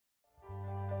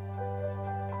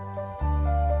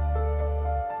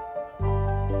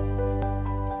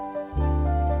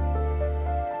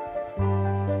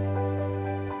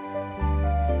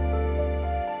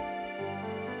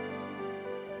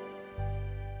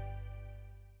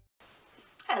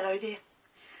Hello there.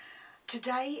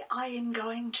 Today I am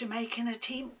going to make an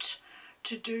attempt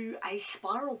to do a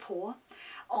spiral pour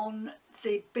on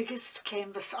the biggest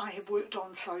canvas I have worked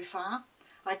on so far.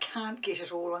 I can't get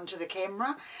it all onto the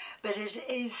camera, but it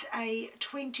is a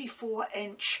 24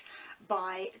 inch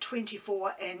by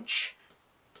 24 inch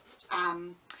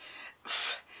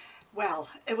well,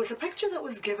 it was a picture that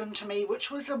was given to me, which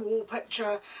was a wall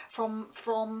picture from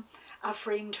a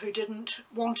friend who didn't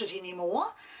want it anymore,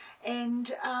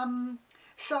 and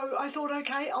so I thought,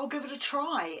 okay, I'll give it a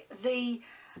try. The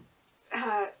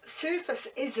surface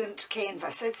isn't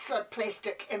canvas, it's a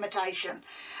plastic imitation,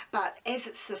 but as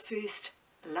it's the first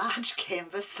large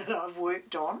canvas that I've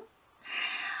worked on,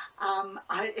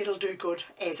 it'll do good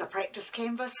as a practice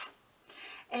canvas.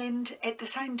 And at the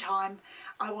same time,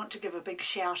 I want to give a big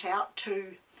shout out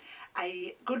to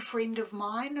a good friend of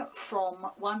mine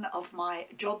from one of my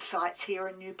job sites here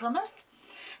in New Plymouth.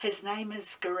 His name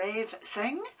is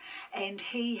𝐏𝐸𝐬𝐳, and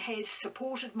he has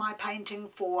supported my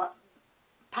paintings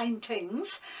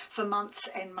for months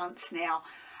and months now.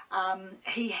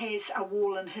 He has a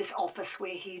wall in his office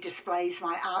where he displays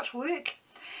my artwork,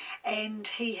 and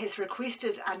he has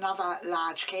requested another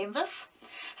large canvas,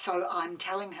 so I'm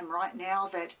telling him right now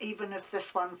that even if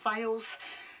this one fails,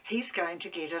 he's going to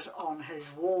get it on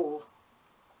his wall.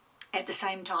 At the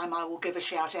same time, I will give a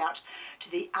shout out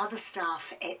to the other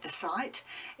staff at the site.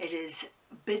 It is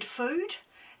Bid Food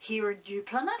here in New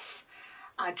Plymouth,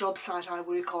 a job site I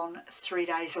work on 3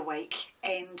 days a week,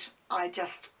 and I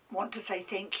just want to say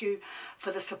thank you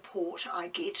for the support I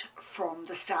get from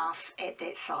the staff at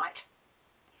that site.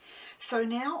 So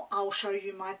now I'll show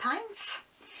you my paints.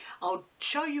 I'll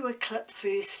show you a clip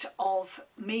first of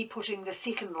me putting the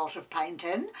second lot of paint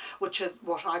in, which is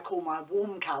what I call my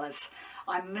warm colours.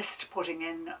 I missed putting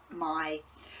in my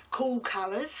cool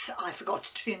colours. I forgot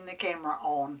to turn the camera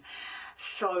on.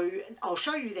 So I'll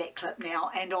show you that clip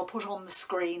now, and I'll put on the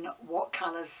screen what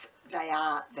colours they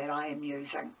are that I am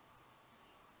using.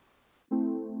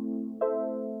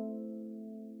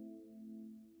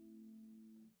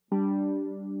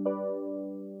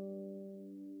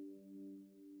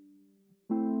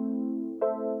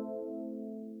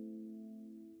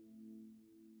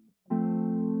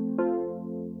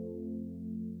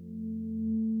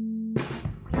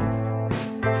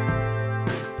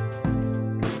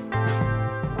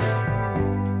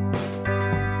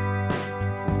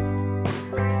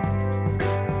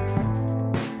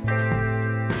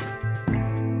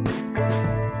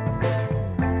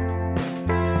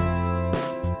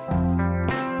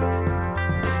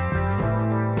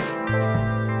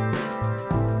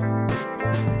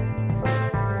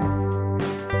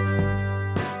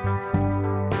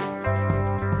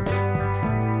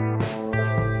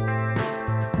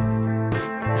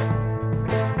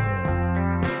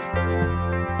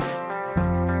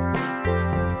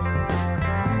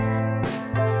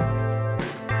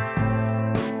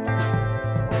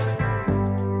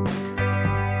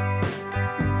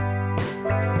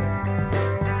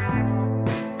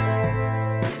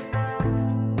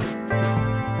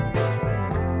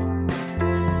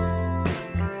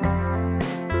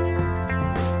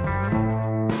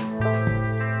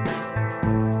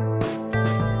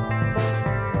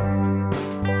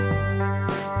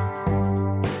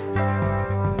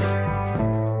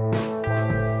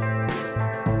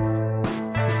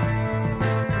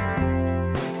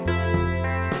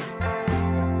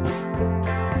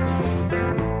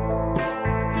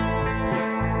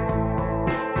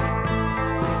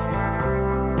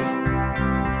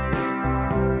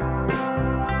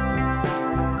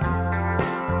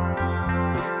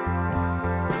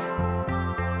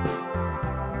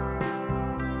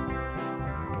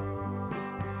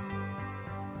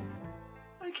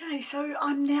 So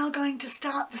I'm now going to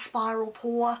start the spiral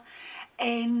pour,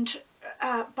 and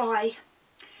by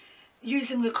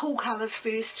using the cool colours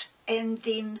first and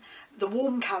then the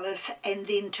warm colours, and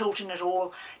then tilting it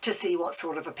all to see what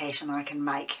sort of a pattern I can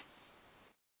make.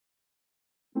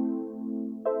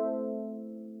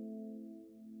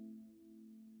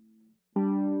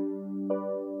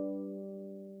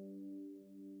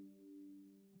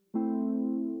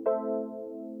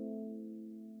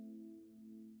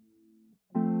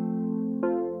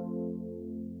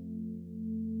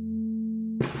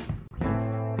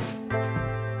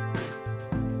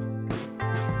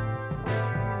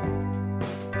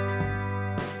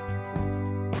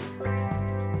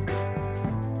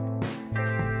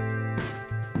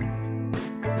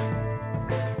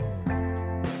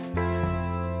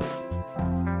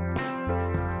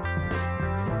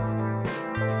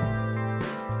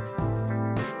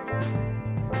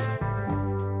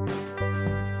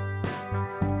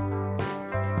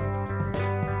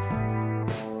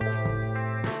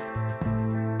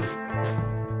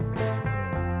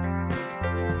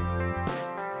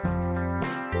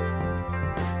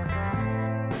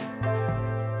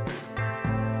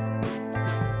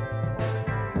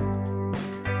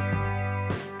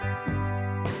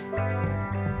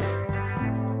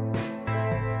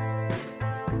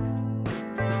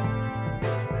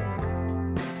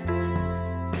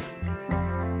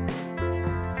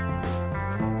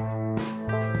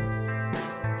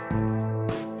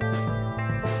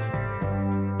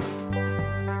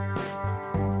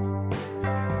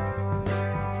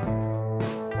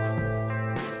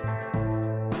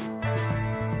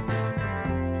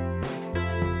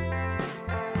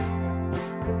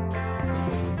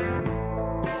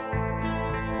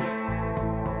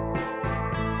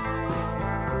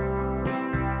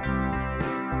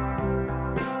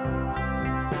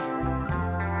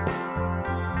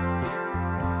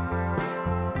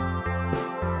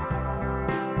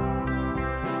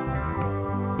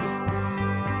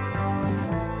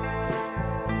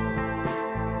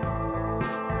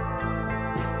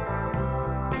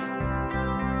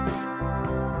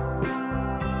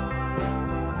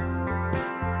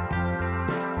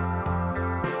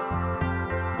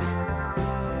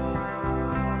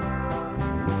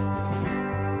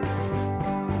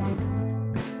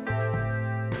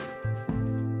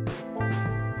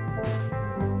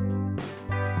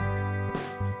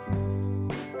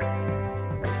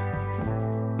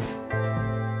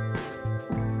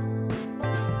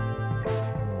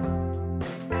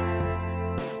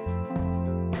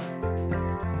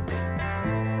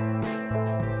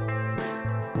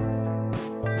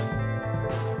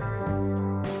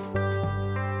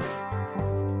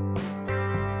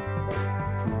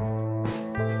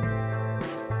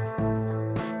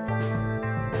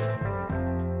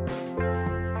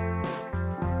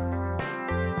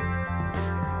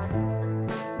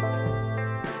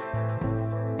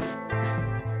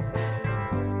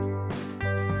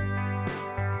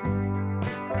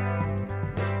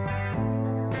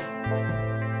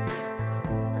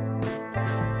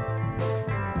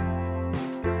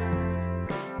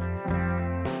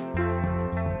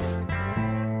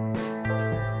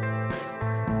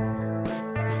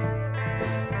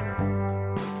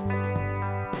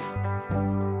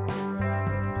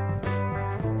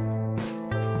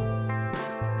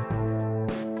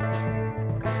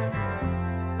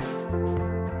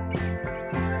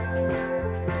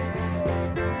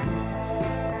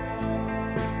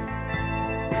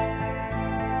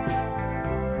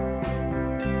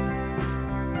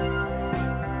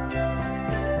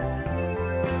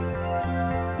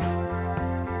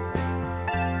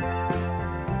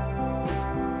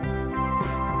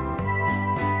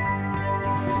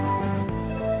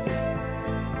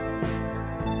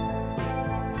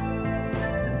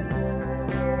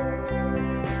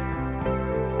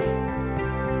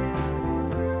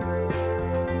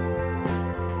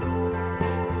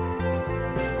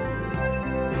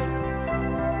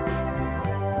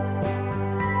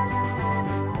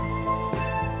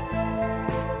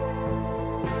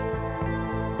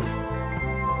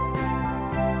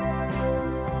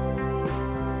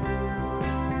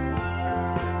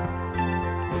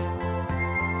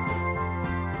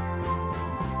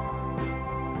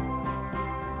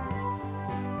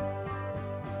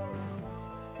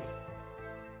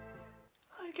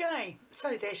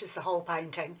 So that is the whole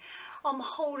painting. I'm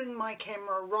holding my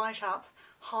camera right up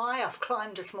high. I've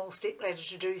climbed a small stepladder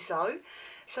to do so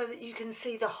that you can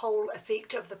see the whole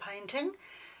effect of the painting.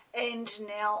 And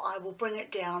now I will bring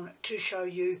it down to show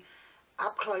you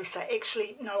up closer.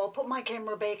 Actually, no, I'll put my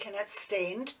camera back in its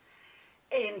stand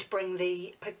and bring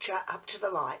the picture up to the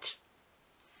light.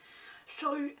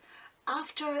 So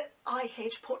after I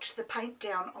had put the paint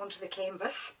down onto the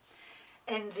canvas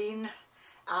and then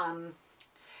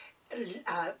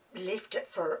left it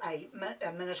for a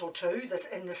minute or two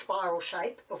in the spiral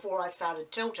shape before I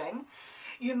started tilting,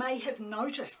 you may have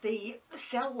noticed the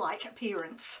cell-like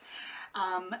appearance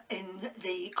in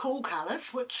the cool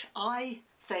colours, which I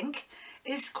think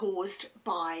is caused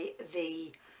by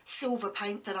the silver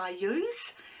paint that I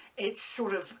use. It's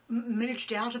sort of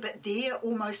merged out a bit there,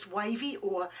 almost wavy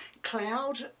or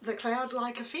the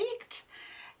cloud-like effect,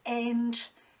 and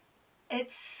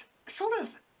it's sort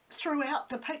of throughout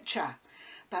the picture.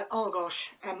 But oh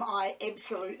gosh, am I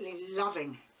absolutely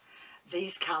loving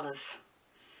these colours.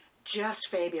 Just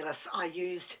fabulous. I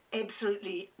used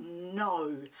absolutely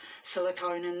no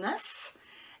silicone in this.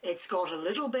 It's got a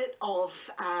little bit of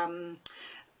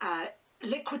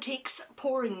Liquitex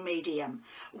pouring medium,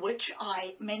 which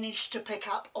I managed to pick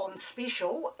up on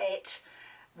special at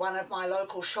one of my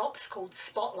local shops called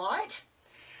Spotlight.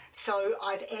 So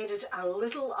I've added a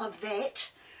little of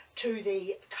that to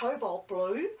the cobalt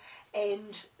blue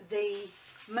and the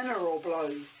mineral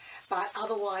blue, but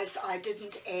otherwise I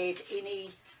didn't add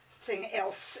anything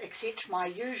else except my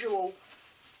usual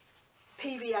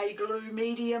PVA glue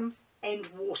medium and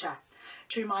water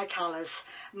to my colours.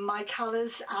 My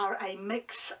colours are a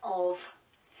mix of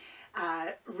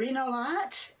Reno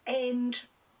Art and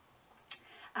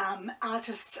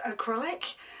Artist's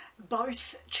Acrylic,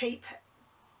 both cheap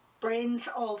brands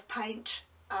of paint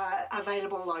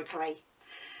available locally.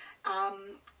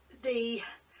 The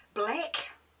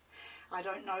black, I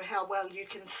don't know how well you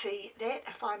can see that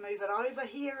if I move it over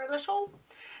here a little.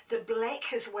 The black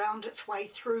has wound its way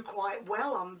through quite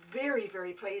well. I'm very,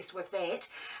 very pleased with that.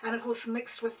 And of course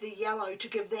mixed with the yellow to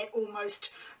give that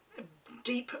almost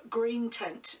deep green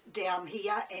tint down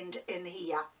here and in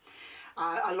here.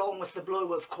 Along with the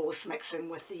blue, of course, mixing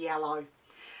with the yellow.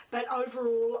 But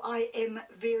overall, I am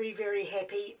very, very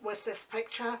happy with this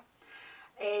picture.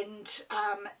 And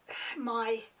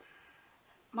my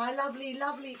lovely,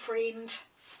 lovely friend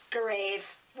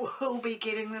𝐏𝐸𝐬𝐳 will be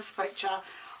getting this picture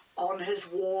on his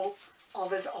wall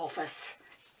of his office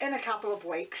in a couple of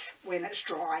weeks when it's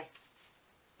dry.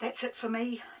 That's it for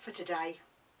me for today.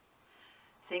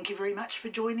 Thank you very much for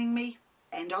joining me,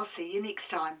 and I'll see you next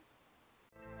time.